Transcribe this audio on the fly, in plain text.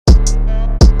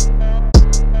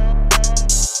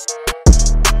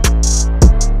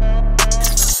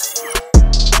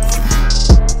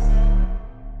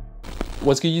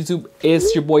What's good, YouTube?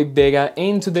 It's your boy Vega,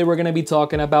 and today we're gonna be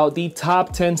talking about the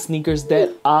top 10 sneakers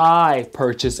that I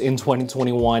purchased in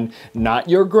 2021. Not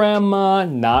your grandma,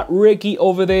 not Ricky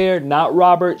over there, not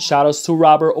Robert. Shout outs to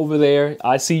Robert over there.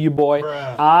 I see you, boy.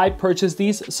 Bruh. I purchased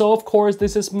these, so of course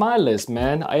this is my list,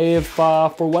 man. If for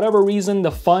whatever reason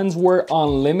the funds were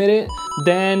unlimited,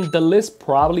 then the list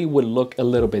probably would look a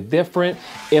little bit different.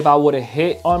 If I would have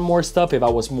hit on more stuff, if I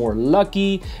was more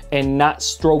lucky and not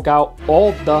stroke out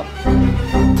all the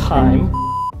time,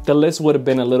 the list would have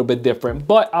been a little bit different.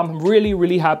 But I'm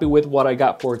really happy with what I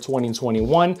got for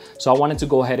 2021, so I wanted to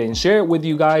go ahead and share it with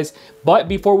you guys. But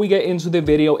before we get into the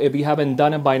video, if you haven't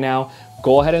done it by now,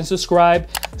 go ahead and subscribe,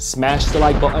 smash the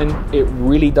like button. It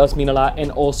really does mean a lot,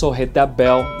 and also hit that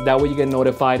bell. That way you get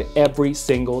notified every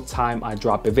single time I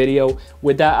drop a video.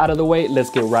 With that out of the way, let's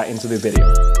get right into the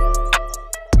video.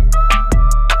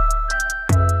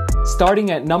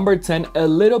 Starting at number 10, a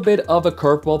little bit of a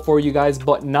curveball for you guys,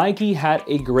 but Nike had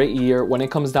a great year when it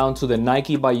comes down to the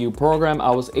Nike by You program. I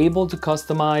was able to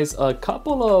customize a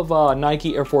couple of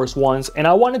Nike Air Force Ones, and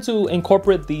I wanted to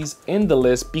incorporate these in the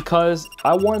list because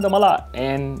I wanted them a lot,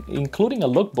 and including a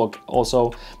lookbook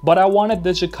also. But I wanted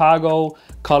the Chicago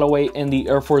colorway in the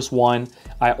Air Force One.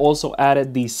 I also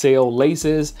added the sail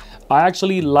laces. I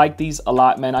actually like these a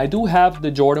lot, man. I do have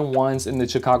the Jordan 1s in the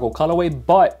Chicago colorway,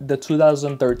 but the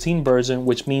 2013 version,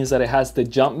 which means that it has the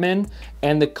Jumpman,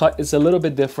 and the cut is a little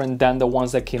bit different than the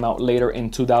ones that came out later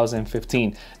in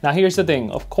 2015. Now here's the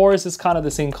thing, of course it's kind of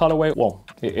the same colorway. Well,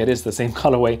 it is the same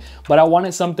colorway, but I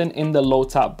wanted something in the low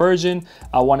top version.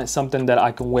 I wanted something that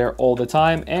I can wear all the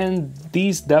time, and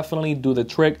these definitely do the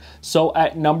trick. So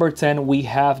at number 10, we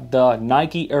have the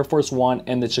Nike Air Force One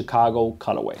and the Chicago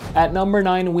colorway. At number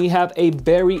 9, we have a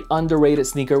very underrated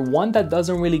sneaker, one that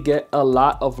doesn't really get a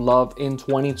lot of love in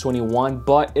 2021,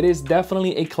 but it is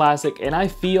definitely a classic, and I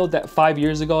feel that 5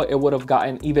 years ago it would have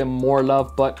gotten even more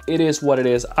love, but it is what it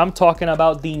is. I'm talking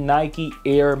about the Nike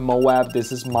Air Moab.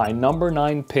 This is my number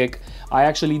 9 pick. I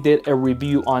actually did a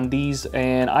review on these,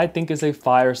 and I think it's a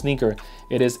fire sneaker.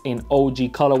 It is in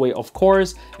OG colorway, of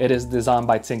course. It is designed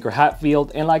by Tinker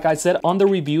Hatfield, and like I said on the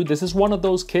review, this is one of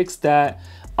those kicks that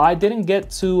I didn't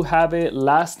get to have it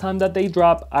last time that they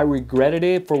dropped. I regretted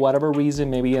it for whatever reason.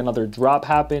 Maybe another drop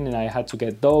happened and I had to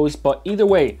get those, but either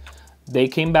way, they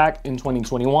came back in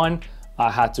 2021. I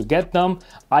had to get them.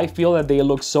 I feel that they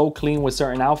look so clean with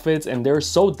certain outfits, and they're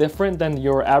so different than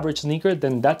your average sneaker.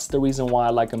 Then that's the reason why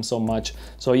I like them so much.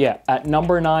 So yeah, at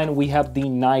number 9, we have the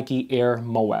Nike Air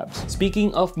Moabs.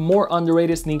 Speaking of more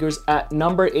underrated sneakers, at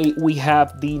number 8, we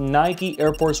have the Nike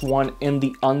Air Force One in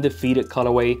the undefeated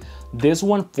colorway. This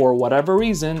one, for whatever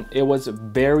reason, it was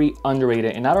very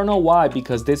underrated, and I don't know why,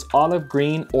 because this olive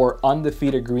green or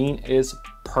undefeated green is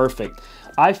perfect.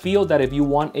 I feel that if you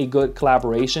want a good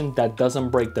collaboration that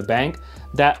doesn't break the bank,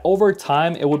 that over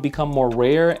time it would become more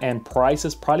rare and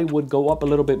prices probably would go up a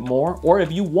little bit more. Or if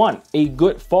you want a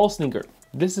good fall sneaker,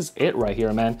 this is it right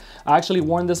here, man. I actually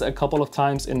worn this a couple of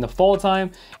times in the fall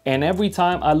time, and every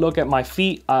time I look at my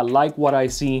feet, I like what I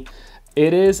see.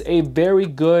 It is a very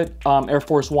good Air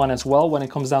Force One as well when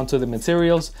it comes down to the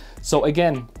materials. So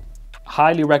again,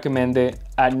 highly recommend it.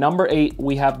 At number 8,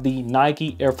 we have the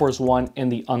Nike Air Force One in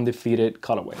the undefeated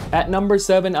colorway. At number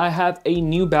 7, I have a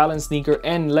New Balance sneaker,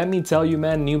 and let me tell you,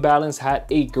 man, New Balance had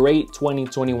a great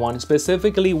 2021,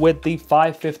 specifically with the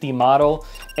 550 model,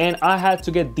 and I had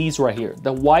to get these right here.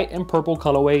 The white and purple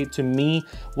colorway to me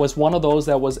was one of those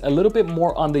that was a little bit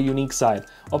more on the unique side.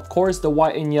 Of course, the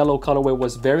white and yellow colorway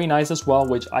was very nice as well,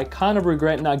 which I kind of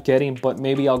regret not getting, but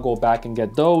maybe I'll go back and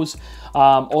get those.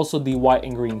 Also the white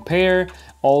and green pair,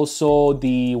 also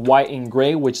the white and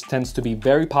gray, which tends to be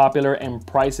very popular, and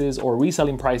prices or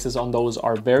reselling prices on those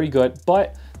are very good.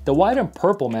 But the white and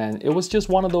purple, man, it was just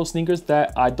one of those sneakers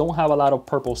that I don't have a lot of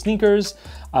purple sneakers.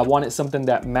 I wanted something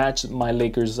that matched my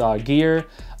Lakers gear.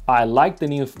 I like the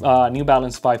New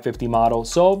Balance 550 model,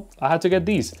 so I had to get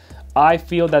these. I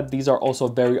feel that these are also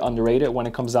very underrated when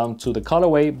it comes down to the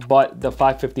colorway, but the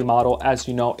 550 model, as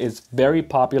you know, is very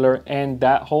popular, and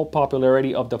that whole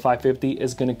popularity of the 550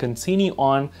 is going to continue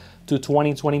on to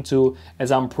 2022,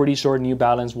 as I'm pretty sure New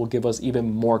Balance will give us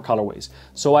even more colorways.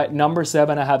 So at number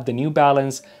 7, I have the New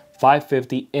Balance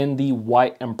 550 in the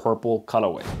white and purple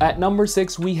colorway. At number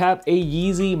 6, we have a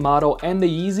Yeezy model, and the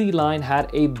Yeezy line had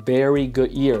a very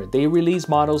good year. They released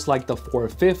models like the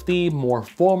 450, more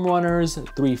foam runners,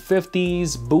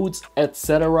 350s, boots,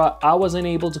 etc. I wasn't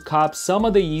able to cop some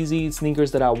of the Yeezy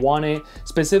sneakers that I wanted,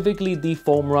 specifically the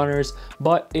foam runners,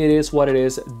 but it is what it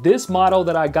is. This model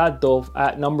that I got though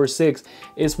at number 6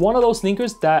 is one of those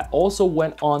sneakers that also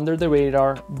went under the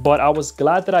radar, but I was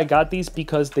glad that I got these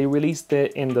because they released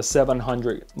it in the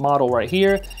 700 model right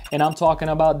here. And I'm talking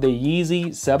about the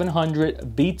Yeezy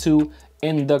 700 V2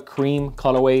 in the cream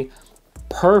colorway.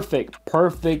 Perfect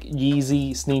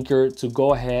Yeezy sneaker to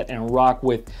go ahead and rock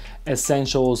with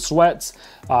essential sweats.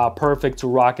 Perfect to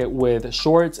rock it with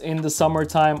shorts in the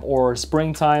summertime or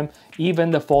springtime,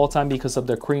 even the fall time, because of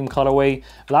the cream colorway.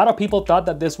 A lot of people thought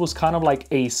that this was kind of like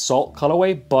a salt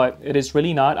colorway, but it is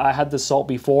really not. I had the salt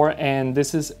before, and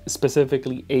this is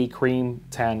specifically a cream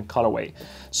tan colorway.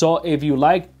 So if you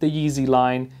like the Yeezy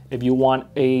line, if you want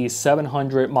a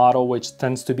 700 model, which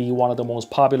tends to be one of the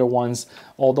most popular ones,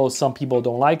 although some people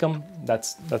don't like them,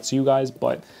 that's you guys,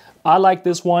 but I like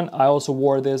this one. I also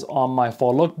wore this on my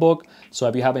fall lookbook. So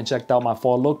if you haven't checked out my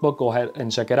fall lookbook, go ahead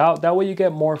and check it out. That way you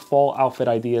get more fall outfit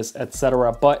ideas,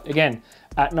 etc. But again,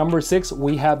 at number 6,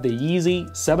 we have the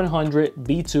Yeezy 700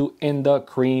 V2 in the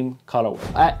cream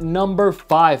colorway. At number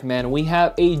 5, man, we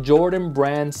have a Jordan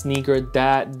brand sneaker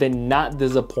that did not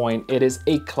disappoint. It is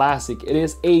a classic. It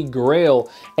is a grail.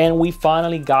 And we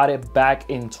finally got it back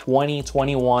in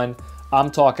 2021. I'm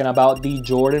talking about the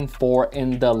Jordan 4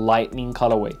 in the lightning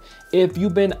colorway. If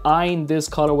you've been eyeing this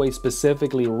colorway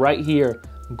specifically right here,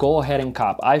 go ahead and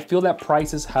cop. I feel that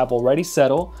prices have already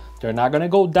settled. They're not gonna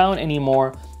go down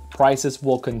anymore. Prices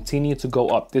will continue to go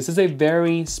up. This is a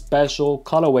very special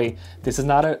colorway. This is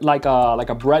not like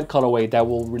a bread colorway that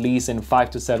will release in 5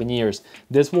 to 7 years.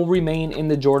 This will remain in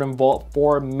the Jordan vault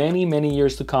for many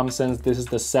years to come, since this is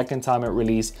the second time it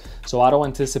released. So I don't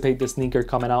anticipate this sneaker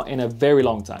coming out in a very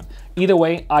long time. Either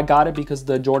way, I got it because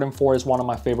the Jordan 4 is one of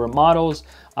my favorite models.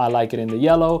 I like it in the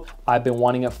yellow. I've been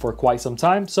wanting it for quite some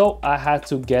time, so I had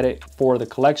to get it for the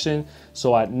collection.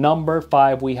 So at number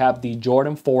 5, we have the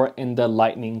Jordan 4 in the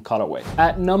lightning colorway.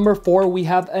 At number 4, we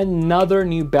have another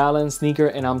New Balance sneaker,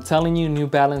 and I'm telling you, New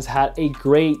Balance had a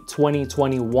great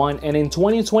 2021, and in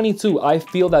 2022, I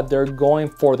feel that they're going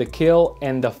for the kill,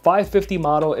 and the 550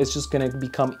 model is just gonna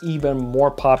become even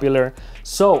more popular.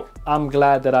 So I'm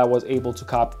glad that I was able to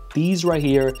cop these right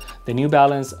here, the New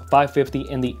Balance 550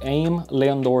 in the Aim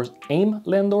Landors.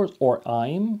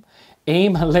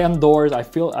 I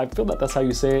feel that that's how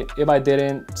you say it. If I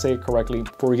didn't say it correctly,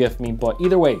 forgive me. But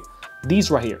either way, these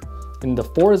right here in the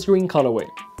forest green colorway,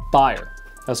 fire.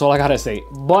 That's all I gotta say.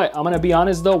 But I'm gonna be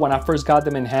honest though, when I first got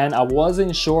them in hand, I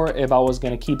wasn't sure if I was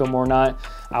gonna keep them or not.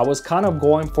 I was kind of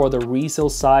going for the resale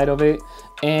side of it,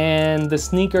 and the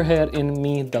sneakerhead in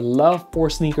me, the love for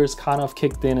sneakers, kind of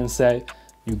kicked in and said,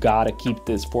 you gotta keep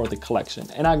this for the collection.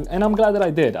 And I'm glad that I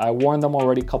did. I worn them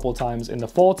already a couple times in the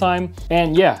fall time,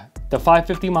 and yeah, the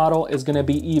 550 model is gonna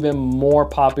be even more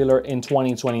popular in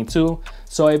 2022.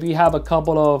 So if you have a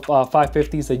couple of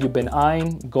 550s that you've been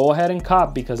eyeing, go ahead and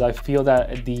cop, because I feel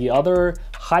that the other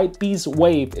hypebeast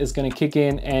wave is gonna kick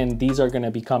in, and these are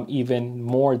gonna become even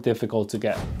more difficult to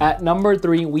get. At number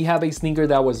 3, we have a sneaker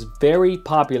that was very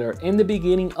popular in the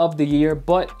beginning of the year,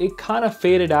 but it kind of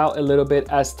faded out a little bit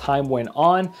as time went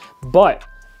on. But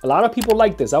a lot of people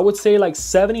like this. I would say like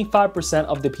 75%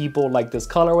 of the people like this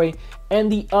colorway,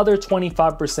 and the other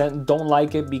 25% don't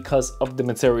like it because of the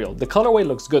material. The colorway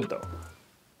looks good though.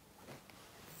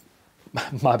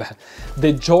 My bad.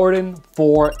 The Jordan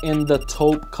 4 in the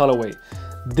taupe colorway.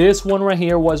 This one right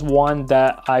here was one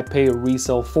that I paid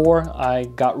resale for. I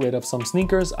got rid of some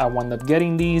sneakers. I wound up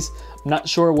getting these. I'm not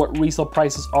sure what resale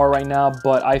prices are right now,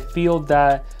 but I feel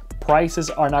that prices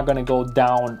are not going to go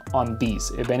down on these.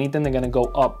 If anything, they're going to go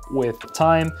up with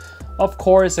time. Of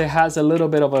course, it has a little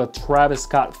bit of a Travis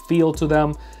Scott feel to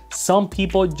them. Some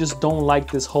people just don't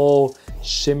like this whole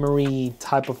shimmery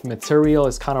type of material.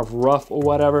 It's kind of rough or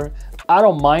whatever. I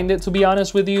don't mind it, to be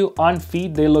honest with you. On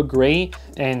feet, they look great,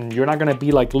 and you're not going to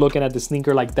be like looking at the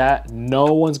sneaker like that. No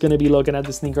one's going to be looking at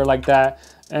the sneaker like that.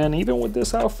 And even with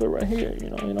this outfit right here,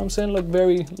 you know what I'm saying?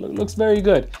 Looks very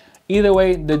good. Either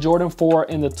way, the Jordan 4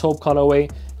 in the taupe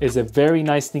colorway is a very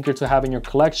nice sneaker to have in your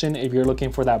collection if you're looking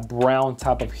for that brown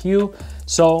type of hue.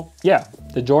 So yeah,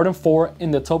 the Jordan 4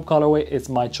 in the taupe colorway is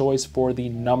my choice for the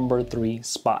number 3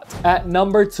 spot. At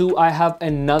number 2, I have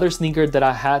another sneaker that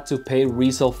I had to pay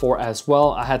resale for as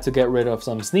well. I had to get rid of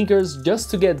some sneakers just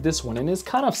to get this one, and it's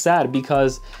kind of sad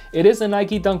because it is a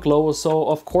Nike Dunk Low, so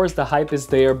of course the hype is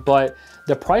there, but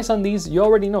the price on these, you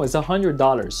already know, is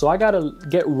 $100. So I gotta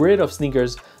get rid of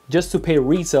sneakers just to pay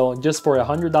resale just for a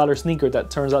 $100 sneaker that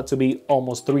turns out to be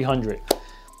almost $300.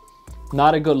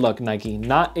 Not a good look, Nike,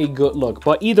 not a good look.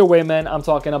 But either way, man, I'm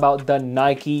talking about the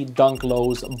Nike Dunk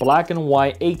Lows, black and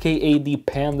white, aka the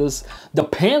pandas. The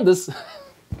pandas.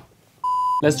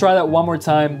 Let's try that one more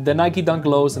time. The Nike Dunk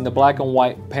Lows in the black and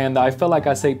white panda. I feel like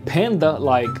I say panda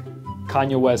like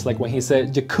Kanye West, like when he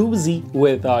said jacuzzi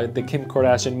with the Kim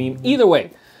Kardashian meme. Either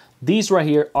way, these right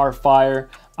here are fire.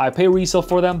 I pay resale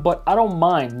for them, but I don't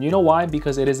mind. You know why?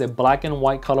 Because it is a black and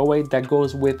white colorway that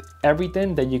goes with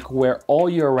everything that you can wear all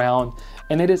year round,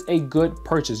 and it is a good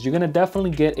purchase. You're gonna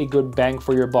definitely get a good bang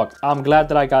for your buck. I'm glad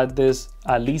that I got this.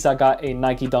 At least I got a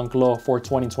Nike Dunk Low for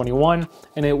 2021,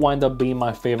 and it wound up being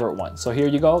my favorite one. So here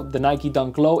you go, the Nike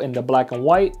Dunk Low in the black and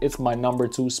white. It's my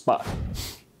 #2 spot.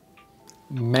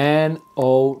 Man,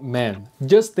 oh man,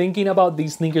 just thinking about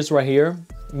these sneakers right here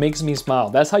makes me smile.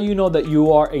 That's how you know that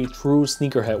you are a true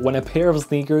sneakerhead, when a pair of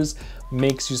sneakers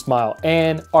makes you smile.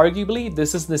 And arguably,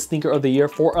 this is the sneaker of the year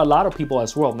for a lot of people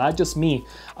as well, not just me.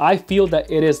 I feel that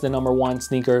it is the #1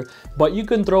 sneaker, but you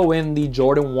can throw in the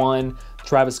Jordan 1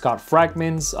 Travis Scott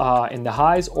Fragments in the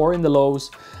highs or in the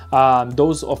lows.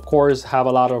 Those, of course, have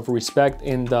a lot of respect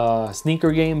in the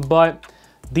sneaker game, but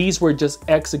these were just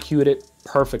executed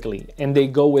perfectly, and they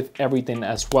go with everything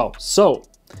as well. So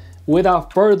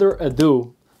without further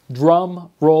ado, drum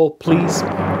roll please,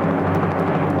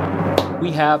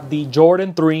 we have the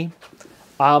Jordan 3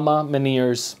 Ama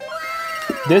Maniers.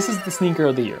 This is the sneaker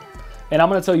of the year, and I'm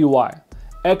gonna tell you why.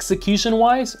 Execution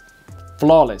wise,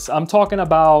 flawless. I'm talking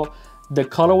about the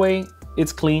colorway.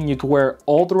 It's clean, you can wear it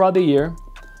all throughout the year.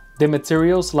 The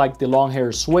materials like the long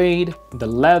hair suede, the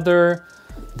leather,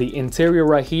 the interior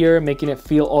right here, making it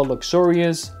feel all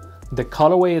luxurious. The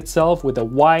colorway itself with the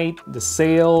white, the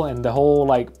sail, and the whole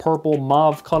like purple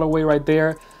mauve colorway right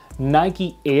there.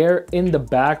 Nike Air in the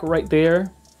back right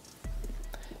there.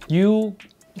 You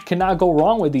cannot go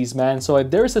wrong with these, man. So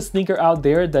if there's a sneaker out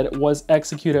there that was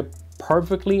executed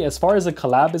perfectly as far as the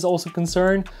collab is also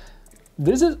concerned,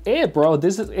 this is it, bro.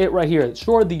 This is it right here.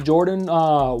 Sure, the Jordan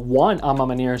 1 Ama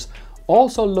Maniers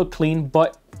also look clean,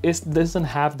 but it doesn't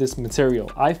have this material.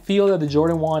 I feel that the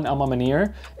Jordan 1 Ama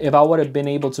Manier, if I would have been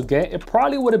able to get, it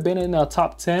probably would have been in the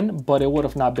top 10, but it would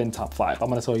have not been top 5. I'm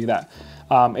gonna tell you that.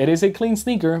 It is a clean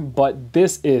sneaker, but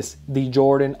this is the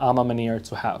Jordan Ama Manier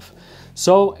to have.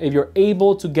 So if you're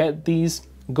able to get these,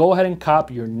 go ahead and cop.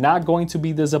 You're not going to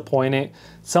be disappointed.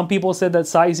 Some people said that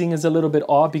sizing is a little bit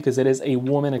off because it is a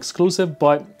woman exclusive,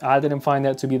 but I didn't find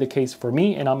that to be the case for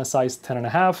me, and I'm a size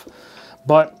 10.5.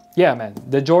 But yeah, man,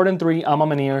 the Jordan 3 Ama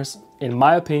Maniers, in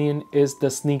my opinion, is the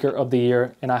sneaker of the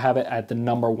year, and I have it at the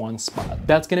 #1 spot.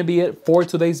 That's gonna be it for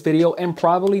today's video and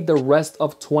probably the rest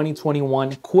of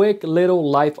 2021. Quick little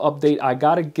life update. I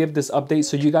gotta give this update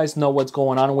so you guys know what's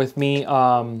going on with me.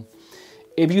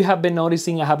 If you have been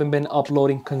noticing, I haven't been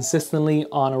uploading consistently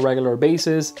on a regular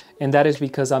basis, and that is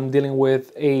because I'm dealing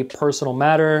with a personal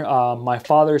matter. My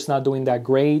father is not doing that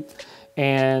great.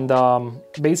 And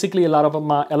basically a lot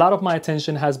of my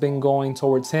attention has been going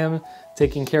towards him,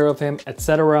 taking care of him,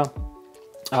 etc.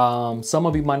 Some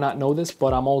of you might not know this,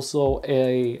 but I'm also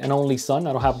an only son.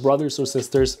 I don't have brothers or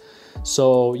sisters,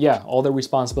 so yeah, all the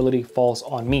responsibility falls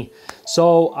on me.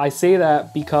 So I say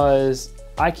that because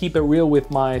I keep it real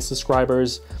with my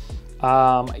subscribers.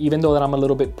 Even though that I'm a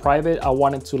little bit private, I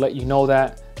wanted to let you know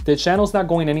that the channel's not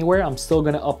going anywhere. I'm still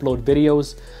gonna upload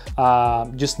videos,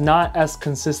 just not as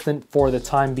consistent for the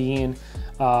time being.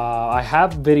 I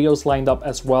have videos lined up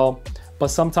as well, but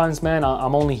sometimes, man,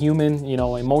 I'm only human. You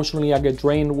know, emotionally I get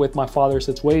drained with my father's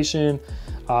situation.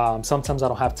 Sometimes I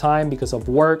don't have time because of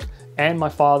work and my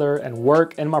father, and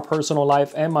work and my personal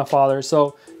life and my father.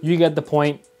 So you get the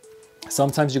point.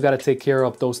 Sometimes you got to take care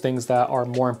of those things that are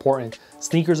more important.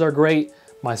 Sneakers are great.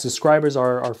 My subscribers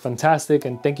are fantastic,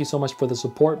 and thank you so much for the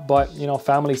support. But you know,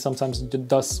 family sometimes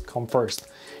does come first.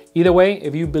 Either way,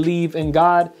 if you believe in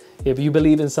God, if you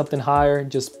believe in something higher,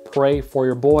 just pray for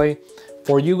your boy.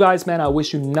 For you guys, man, I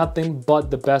wish you nothing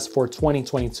but the best for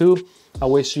 2022. I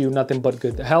wish you nothing but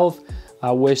good health.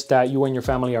 I wish that you and your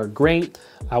family are great.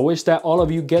 I wish that all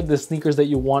of you get the sneakers that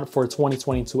you want for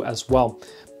 2022 as well.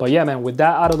 But yeah, man, with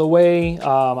that out of the way,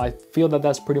 I feel that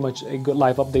that's pretty much a good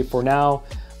life update for now.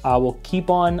 I will keep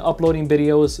on uploading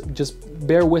videos. Just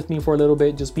bear with me for a little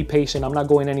bit. Just be patient. I'm not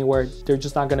going anywhere. They're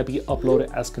just not going to be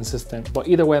uploaded as consistent. But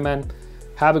either way, man,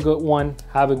 have a good one.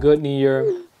 Have a good New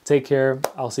Year. Take care.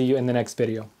 I'll see you in the next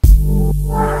video.